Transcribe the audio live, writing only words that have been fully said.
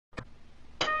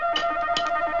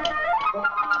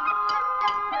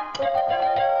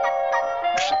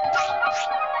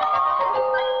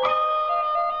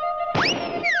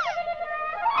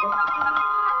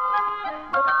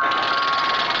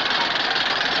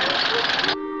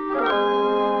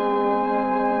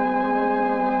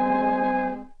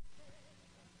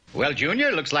Well,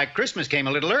 Junior, looks like Christmas came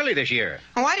a little early this year.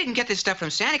 Oh, I didn't get this stuff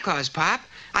from Santa Claus, Pop.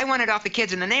 I won it off the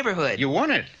kids in the neighborhood. You won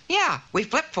it? Yeah, we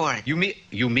flipped for it. You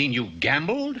mean you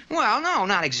gambled? Well, no,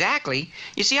 not exactly.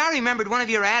 You see, I remembered one of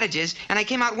your adages, and I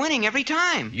came out winning every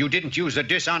time. You didn't use a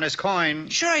dishonest coin?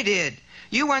 Sure I did.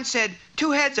 You once said 2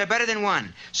 heads are better than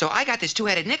 1. So I got this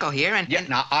 2-headed nickel here and... Yeah,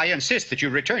 now, I insist that you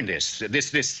return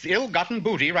this ill-gotten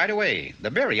booty right away.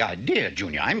 The very idea,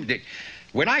 Junior.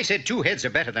 When I said 2 heads are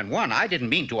better than 1, I didn't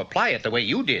mean to apply it the way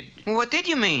you did. Well, what did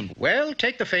you mean? Well,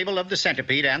 take the fable of the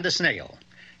centipede and the snail.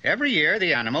 Every year,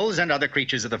 the animals and other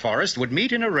creatures of the forest would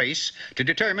meet in a race to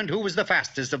determine who was the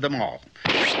fastest of them all.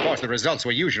 Of course, the results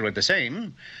were usually the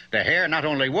same. The hare not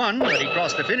only won, but he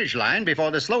crossed the finish line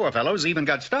before the slower fellows even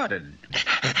got started.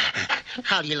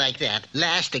 How do you like that?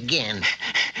 Last again.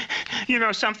 You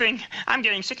know something? I'm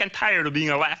getting sick and tired of being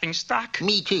a laughing stock.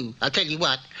 Me too. I'll tell you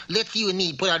what. Let's you and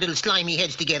me put our little slimy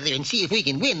heads together and see if we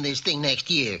can win this thing next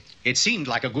year. It seemed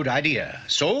like a good idea,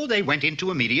 so they went into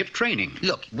immediate training.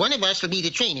 Look, one of us will be the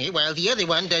trainer while the other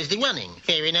one does the running.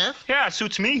 Fair enough? Yeah, it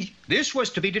suits me. This was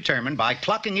to be determined by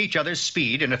clocking each other's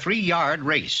speed in a 3-yard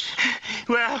race.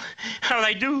 Well, how'd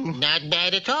I do? Not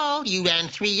bad at all. You ran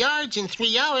 3 yards in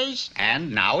 3 hours.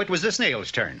 And now it was the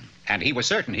snail's turn. And he was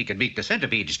certain he could beat the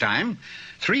centipede's time.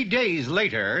 3 days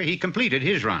later, he completed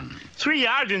his run. 3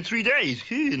 yards in 3 days.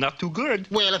 Not too good.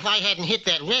 Well, if I hadn't hit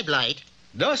that red light...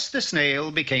 Thus, the snail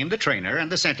became the trainer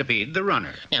and the centipede the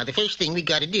runner. Now, the first thing we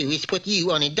got to do is put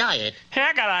you on a diet. Hey,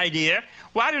 I got an idea.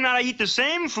 Why do not I eat the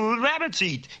same food rabbits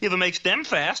eat? If it makes them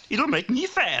fast, it'll make me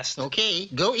fast. Okay,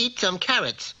 go eat some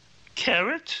carrots.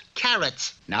 Carrots?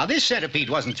 Carrots. Now, this centipede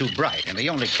wasn't too bright, and the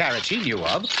only carrots he knew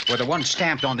of were the ones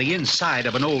stamped on the inside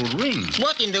of an old ring.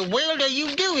 What in the world are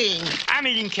you doing? I'm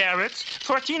eating carrots.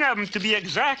 14 of them, to be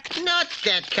exact. Not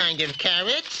that kind of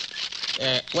carrots.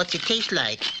 What's it taste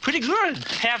like? Pretty good.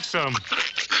 Have some.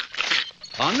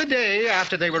 On the day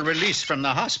after they were released from the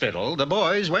hospital, the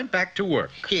boys went back to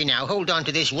work. Here now, hold on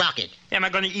to this rocket. Am I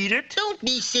going to eat it? Don't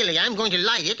be silly. I'm going to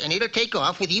light it, and it'll take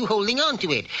off with you holding on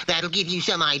to it. That'll give you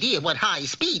some idea of what high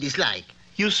speed is like.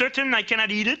 You certain I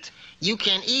cannot eat it? You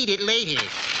can eat it later.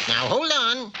 Now, hold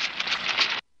on.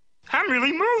 I'm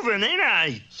really moving, ain't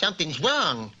I? Something's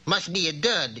wrong. Must be a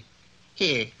dud.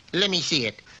 Here, let me see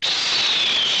it.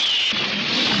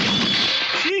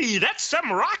 Gee, that's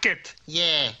some rocket.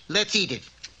 Yeah, let's eat it.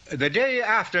 The day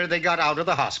after they got out of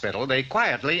the hospital, they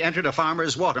quietly entered a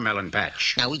farmer's watermelon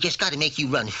patch. Now, we just got to make you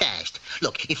run fast.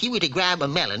 Look, if you were to grab a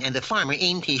melon and the farmer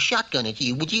aimed his shotgun at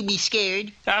you, would you be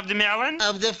scared? Of the melon?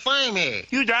 Of the farmer.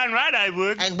 You darn right I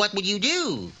would. And what would you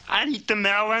do? I'd eat the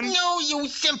melon. No, you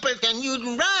simpleton,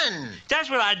 you'd run. That's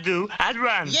what I'd do. I'd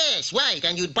run. Yes, right,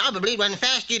 and you'd probably run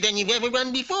faster than you've ever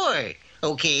run before.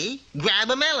 Okay, grab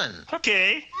a melon.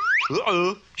 Okay.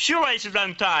 Uh-oh. Shoelace is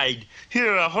untied.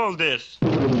 Here, hold this.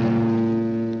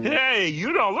 Hey,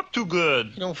 you don't look too good.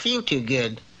 You don't feel too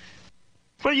good.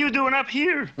 What are you doing up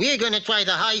here? We're going to try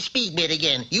the high speed bit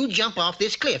again. You jump off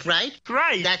this cliff, right?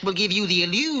 Right. That will give you the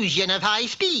illusion of high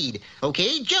speed.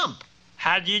 Okay, jump.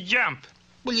 How do you jump?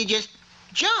 Well, you just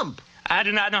jump. I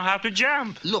do not know how to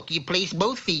jump. Look, you place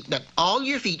both feet, but all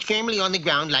your feet firmly on the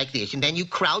ground like this, and then you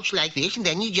crouch like this, and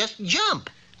then you just jump.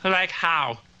 Like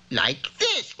how? Like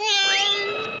this.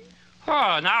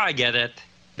 Oh, now I get it.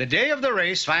 The day of the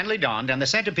race finally dawned, and the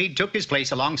centipede took his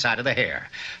place alongside of the hare.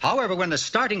 However, when the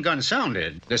starting gun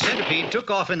sounded, the centipede took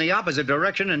off in the opposite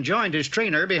direction and joined his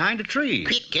trainer behind a tree.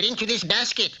 Quick, get into this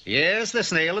basket. Yes, the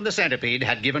snail and the centipede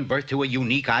had given birth to a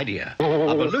unique idea. A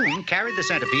balloon carried the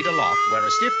centipede aloft, where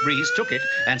a stiff breeze took it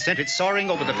and sent it soaring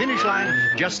over the finish line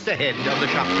just ahead of the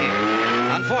shocked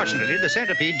hare. Unfortunately, the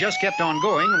centipede just kept on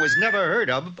going and was never heard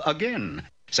of again.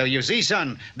 So you see,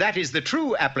 son, that is the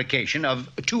true application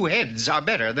of 2 heads are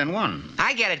better than 1.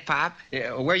 I get it, Pop.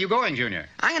 Where are you going, Junior?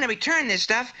 I'm going to return this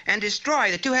stuff and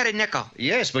destroy the 2-headed nickel.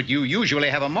 Yes, but you usually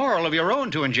have a moral of your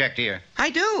own to inject here. I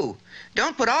do.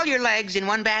 Don't put all your legs in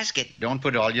one basket. Don't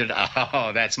put all your...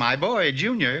 Oh, that's my boy,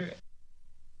 Junior.